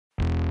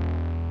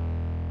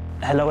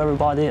Hello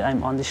everybody,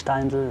 I'm Andy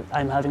Steindl.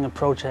 I'm having a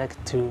project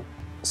to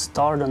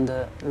start on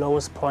the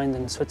lowest point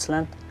in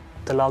Switzerland,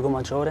 the Lago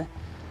Maggiore,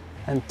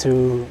 and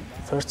to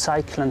first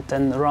cycle and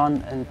then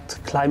run and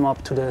climb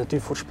up to the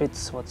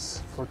Dufourspitze,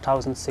 what's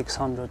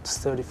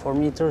 4,634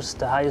 meters,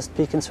 the highest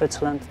peak in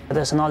Switzerland.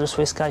 There's another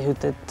Swiss guy who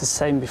did the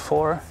same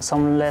before,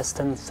 some less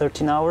than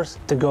 13 hours.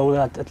 The goal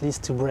at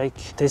least to break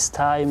this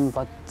time,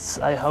 but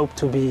I hope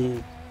to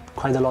be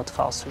quite a lot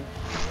faster.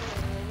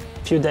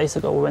 A few days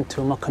ago we went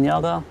to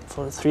Maconiaga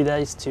for 3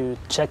 days to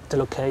check the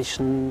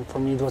location. For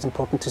me it was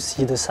important to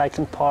see the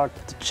cycling part,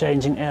 the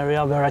changing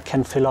area where I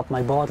can fill up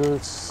my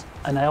bottles.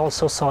 And I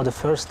also saw the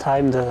first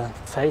time the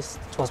face.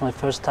 It was my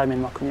first time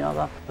in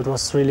Maconiaga. It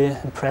was really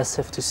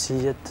impressive to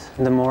see it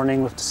in the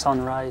morning with the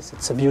sunrise.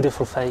 It's a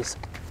beautiful face.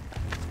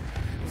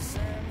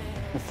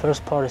 The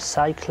first part is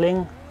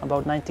cycling,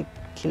 about 90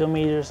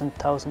 kilometers and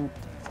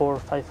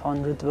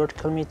 1,400-500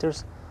 vertical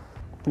meters.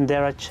 And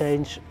there I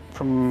change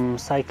from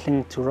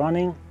cycling to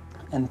running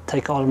and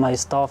take all my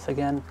stuff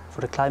again for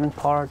the climbing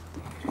part.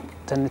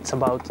 Then it's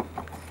about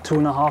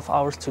 2.5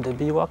 hours to the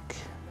bivouac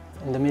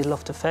in the middle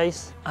of the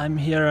face. I'm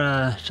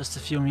here just a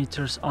few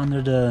meters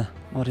under the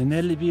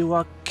Morinelli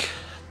bivouac.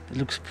 It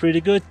looks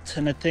pretty good,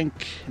 and I think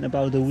in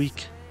about a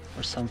week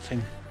or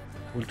something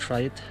we'll try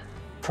it.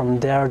 From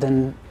there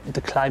then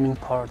the climbing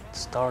part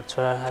starts,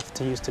 where I have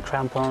to use the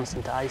crampons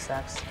and the ice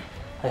axe.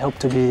 I hope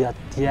to be at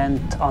the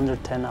end under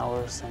 10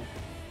 hours. And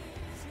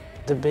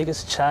the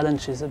biggest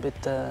challenge is a bit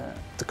the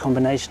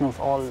combination of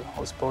all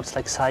sports,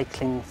 like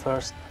cycling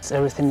first. It's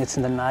everything that's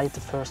in the night, the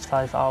first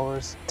 5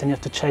 hours. Then you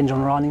have to change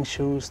on running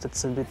shoes.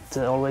 That's a bit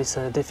always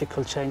a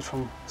difficult change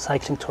from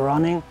cycling to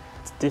running.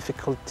 The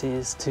difficulty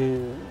is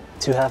to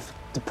have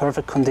the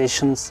perfect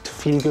conditions, to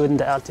feel good in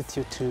the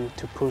altitude,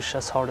 to push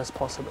as hard as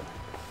possible.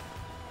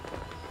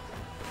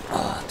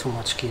 Too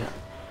much gear.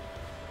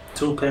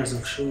 2 pairs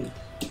of shoes.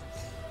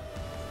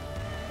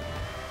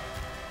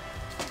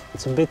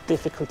 It's a bit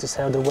difficult to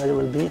say how the weather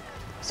will be,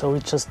 so we're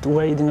just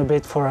waiting a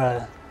bit for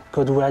a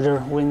good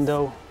weather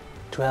window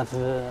to have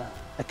a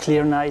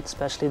clear night,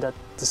 especially that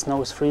the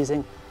snow is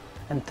freezing,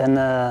 and then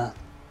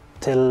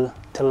till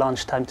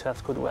lunchtime to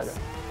have good weather.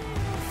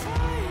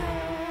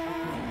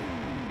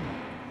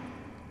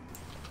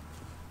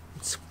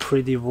 It's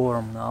pretty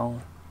warm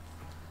now.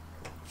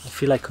 I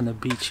feel like on the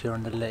beach here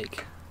on the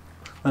lake.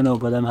 I know,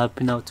 but I'm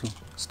happy now to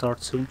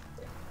start soon.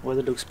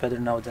 Weather looks better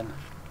now than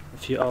a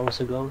few hours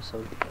ago,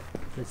 so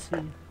let's see.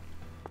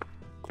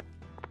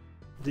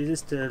 This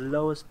is the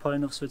lowest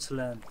point of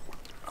Switzerland.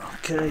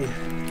 Okay,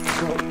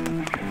 go.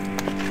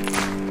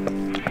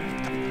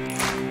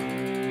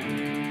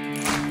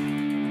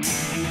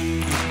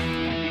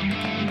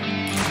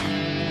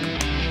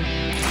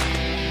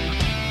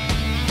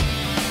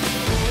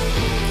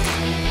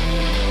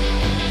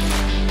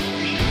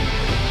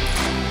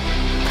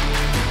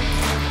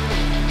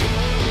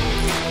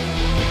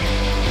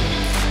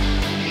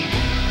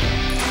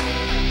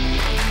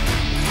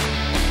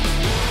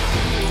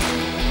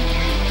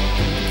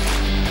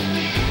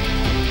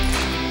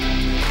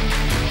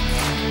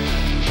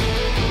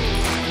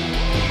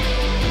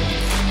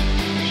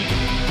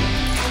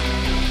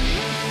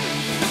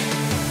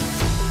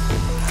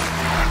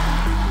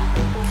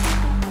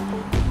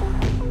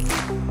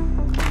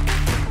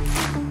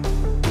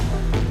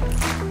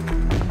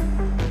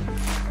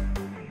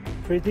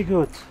 Pretty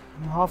good.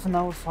 I'm half an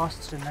hour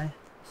faster than I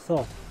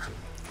thought.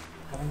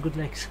 Having good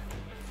legs.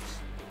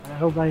 I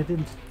hope I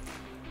didn't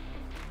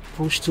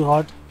push too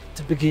hard at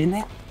the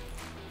beginning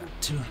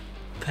to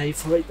pay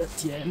for it at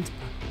the end,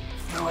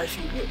 but now I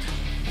feel good.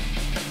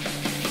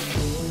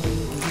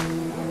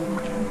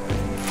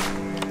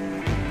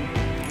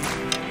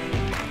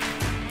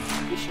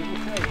 We should be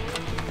okay.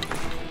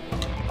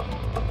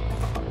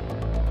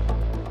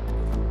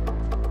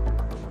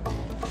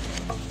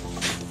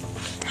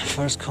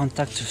 First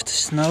contact with the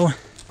snow.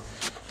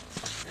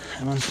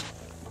 I'm on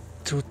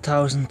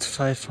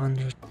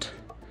 2,500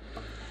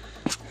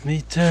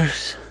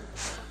 meters.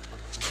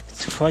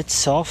 It's quite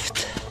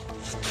soft.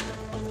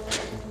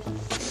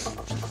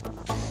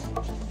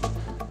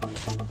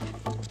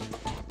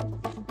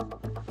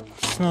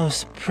 Snow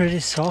is pretty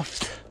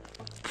soft,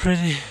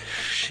 pretty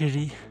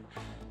shitty.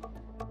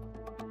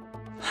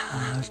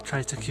 I'll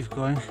try to keep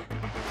going.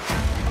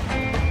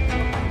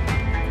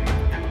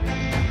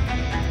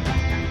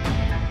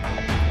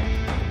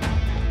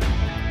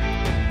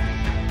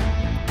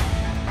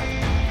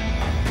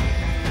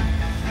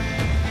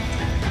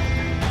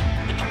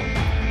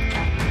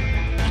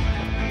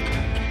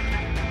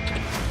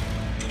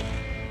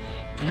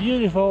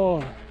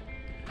 Beautiful,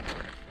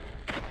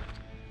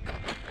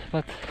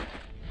 but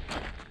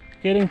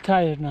getting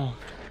tired now.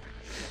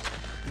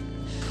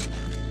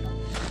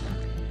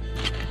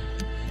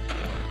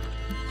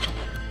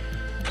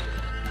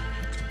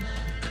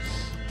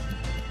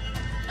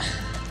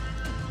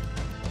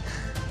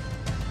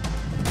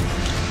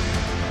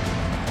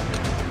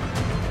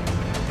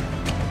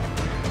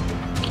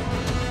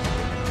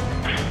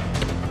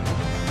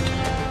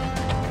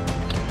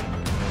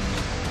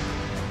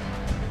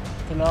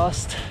 The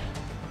last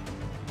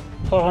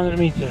 400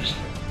 meters.